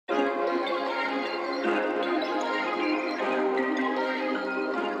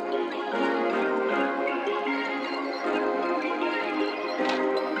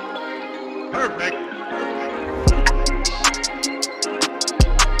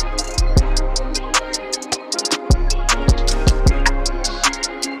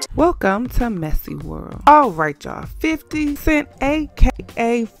Welcome to Messy World. Alright y'all, 50 Cent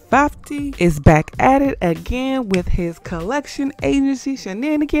aka 50 is back at it again with his collection agency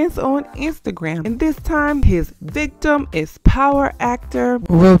shenanigans on Instagram. And this time his victim is power actor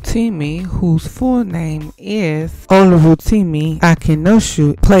Rotimi, whose full name is Rotimi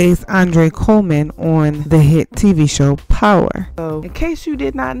Akinoshu, plays Andre Coleman on the hit TV show Power. So in case you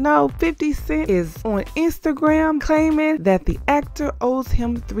did not know, 50 Cent is on Instagram claiming that the actor owes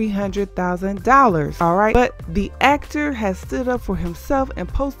him $300,000. Alright, but the actor has stood up for himself and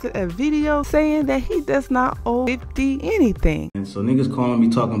posted a video saying that he does not owe 50 anything. And so niggas calling me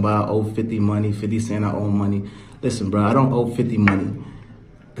talking about I owe 50 money, 50 saying I owe money. Listen, bro, I don't owe 50 money.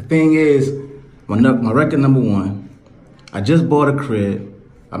 The thing is, my record #1, I just bought a crib,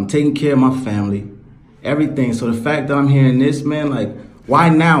 I'm taking care of my family, everything. So the fact that I'm hearing this, man, like, why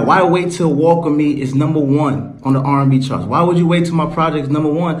now? Why wait till Walk With Me is #1 on the R&B charts? Why would you wait till my project's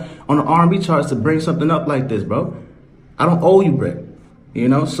 #1 on the R&B charts to bring something up like this, bro? I don't owe you bread, you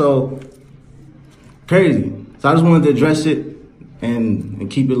know? So, crazy. So I just wanted to address it and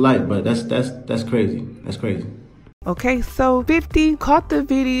keep it light, but that's crazy. That's crazy. Okay, so 50 caught the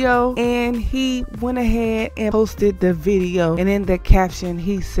video and he went ahead and posted the video, and in the caption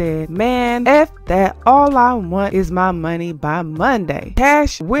he said, "Man, F that, all I want is my money by Monday.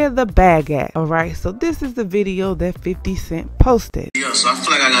 Cash, where the bag at?" Alright, so this is the video that 50 Cent posted. Yo, so I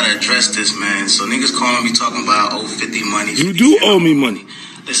feel like I gotta address this, man. So niggas calling me talking about I owe 50 money. You do owe me money.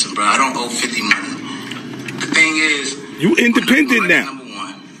 Listen, bro, I don't owe 50 money. The thing is, you independent now.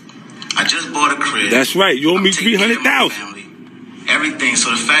 I just bought a crib. That's right. You owe me $300,000. Everything. So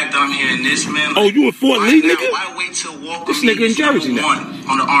the fact that I'm hearing this, man. Oh, you in Fort Lee, nigga? Why wait till Walk This With Me nigga in Jersey now.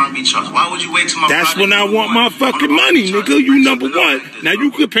 on the R&B charts? Why would you wait till my? That's when I want my fucking money, nigga. You #1. Now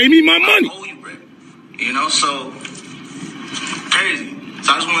you could pay me my money. You know, so crazy.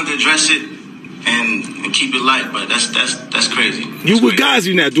 So I just wanted to address it and keep it light, but that's crazy. You with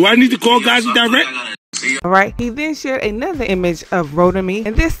Gazi now? Do I need to call Gazi direct? Alright, he then shared another image of Rotimi,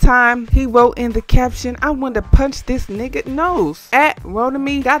 and this time he wrote in the caption, "I want to punch this nigga nose. At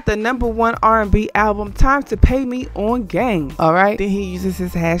Rotimi got the #1 R&B album, time to pay me on game." Alright, then he uses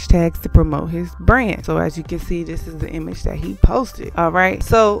his hashtags to promote his brand. So as you can see, this is the image that he posted. Alright,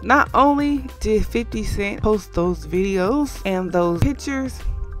 so not only did 50 Cent post those videos and those pictures,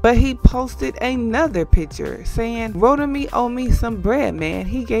 but he posted another picture saying, "Rotimi owe me some bread, man.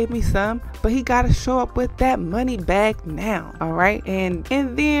 He gave me some, but he gotta show up with that money bag now." Alright, and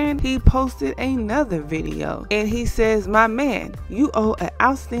then he posted another video and he says, "My man, you owe an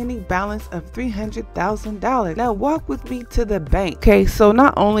outstanding balance of $300,000. Now walk with me to the bank." Okay, so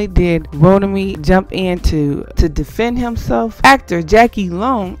not only did Rotimi jump in to defend himself, actor Jackie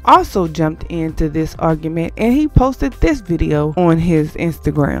Long also jumped into this argument and he posted this video on his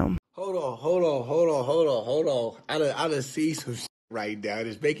Instagram. Hold on. I done see some shit right now.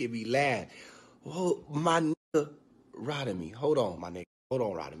 It's making me laugh. Whoa, my nigga Rotimi. Hold on, my nigga. Hold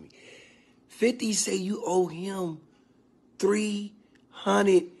on, Rotimi. 50 say you owe him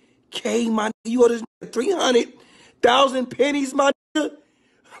 300K, my nigga. You owe this nigga 300,000 pennies, my nigga.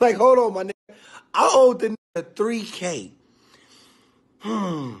 Like, hold on, my nigga. I owe the nigga 3K.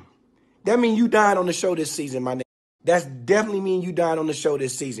 That mean you died on the show this season, my nigga. That's definitely mean you died on the show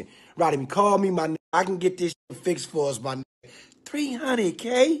this season. Rotimi, call me, my nigga. I can get this shit fixed for us, my nigga.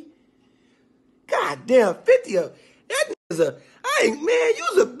 300K? God damn, 50 of that nigga's a, man, you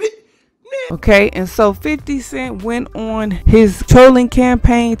was a bit, man. Okay, and so 50 Cent went on his trolling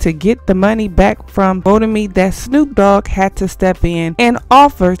campaign to get the money back from Rotimi that Snoop Dogg had to step in and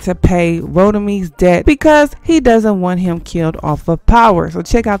offer to pay Rotimi's debt because he doesn't want him killed off of Power. So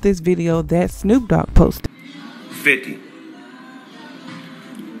check out this video that Snoop Dogg posted. 50.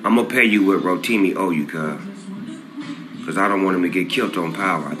 I'm gonna pay you what Rotimi owe you, cuz. Cause I don't want him to get killed on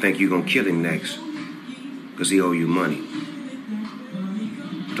Power. I think you're gonna kill him next. Cause he owe you money.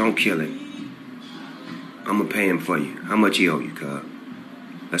 Don't kill him. I'm gonna pay him for you. How much he owe you, cuz?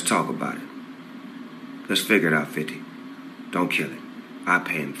 Let's talk about it. Let's figure it out, 50. Don't kill him. I'll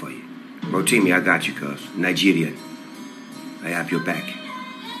pay him for you. Rotimi, I got you, cuz. Nigerian. I have your back.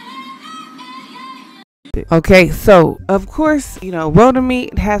 Okay, so of course, you know,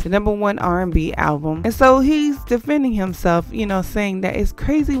 Rotimi has the #1 R&B album, and so he's defending himself, you know, saying that it's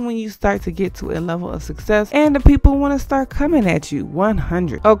crazy when you start to get to a level of success and the people want to start coming at you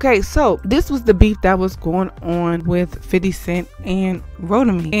 100. Okay, so this was the beef that was going on with 50 Cent and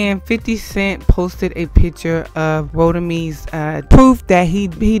Rotimi, and 50 Cent posted a picture of Rotimi's proof that he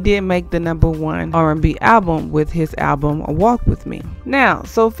did make the #1 R&B album with his album Walk With Me. Now,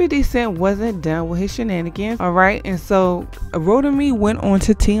 so 50 Cent wasn't done with his shenanigans shenanigans. All right, and so Rotimi went on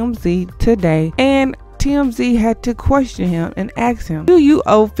to TMZ today, and TMZ had to question him and ask him, do you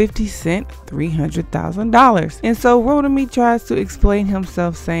owe 50 Cent $300,000? And so Rotimi tries to explain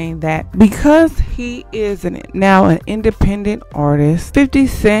himself, saying that because he is now an independent artist, 50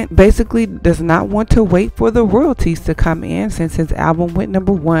 Cent basically does not want to wait for the royalties to come in. Since his album went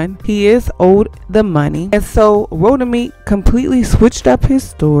 #1, he is owed the money. And so Rotimi completely switched up his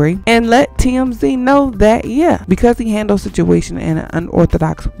story and let TMZ know that, yeah, because he handled the situation in an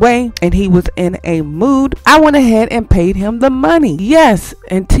unorthodox way and he was in a mood, I went ahead and paid him the money. Yes,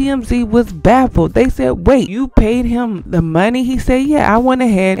 and TMZ was baffled. They said, wait, you paid him the money? He said, yeah, I went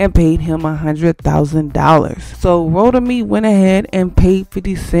ahead and paid him $100,000. So Rotimi went ahead and paid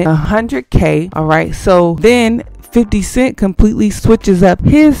 50 Cent $100K. All right, so then 50 Cent completely switches up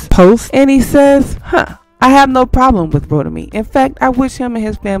his post and he says, I have no problem with Rotimi. In fact, I wish him and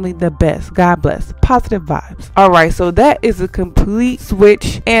his family the best. God bless. Positive vibes. Alright, so that is a complete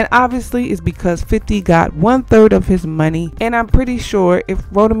switch. And obviously it's because 50 got 1/3 of his money. And I'm pretty sure if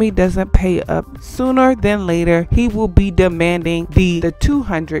Rotimi doesn't pay up sooner than later, he will be demanding the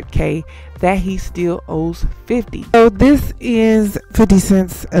 $200K that he still owes 50. So this is 50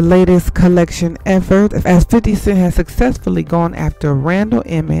 Cent's latest collection effort, as 50 Cent has successfully gone after Randall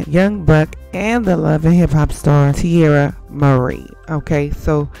Emmett, Young Buck, and the Love and Hip Hop star Tierra Marie. Okay,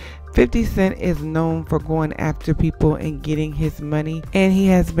 so 50 Cent is known for going after people and getting his money, and he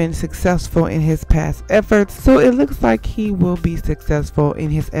has been successful in his past efforts. So it looks like he will be successful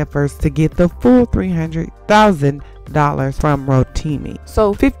in his efforts to get the full $300,000 from Rotimi.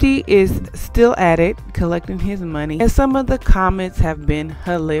 So 50 is still at it, collecting his money, and some of the comments have been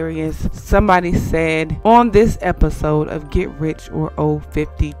hilarious. Somebody said on this episode of Get Rich or Owe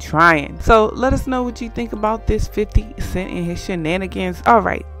 50 Trying. So let us know what you think about this 50 Cent and his shenanigans. All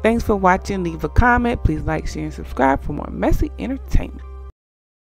right, thanks for watching. Leave a comment. Please like, share, and subscribe for more messy entertainment.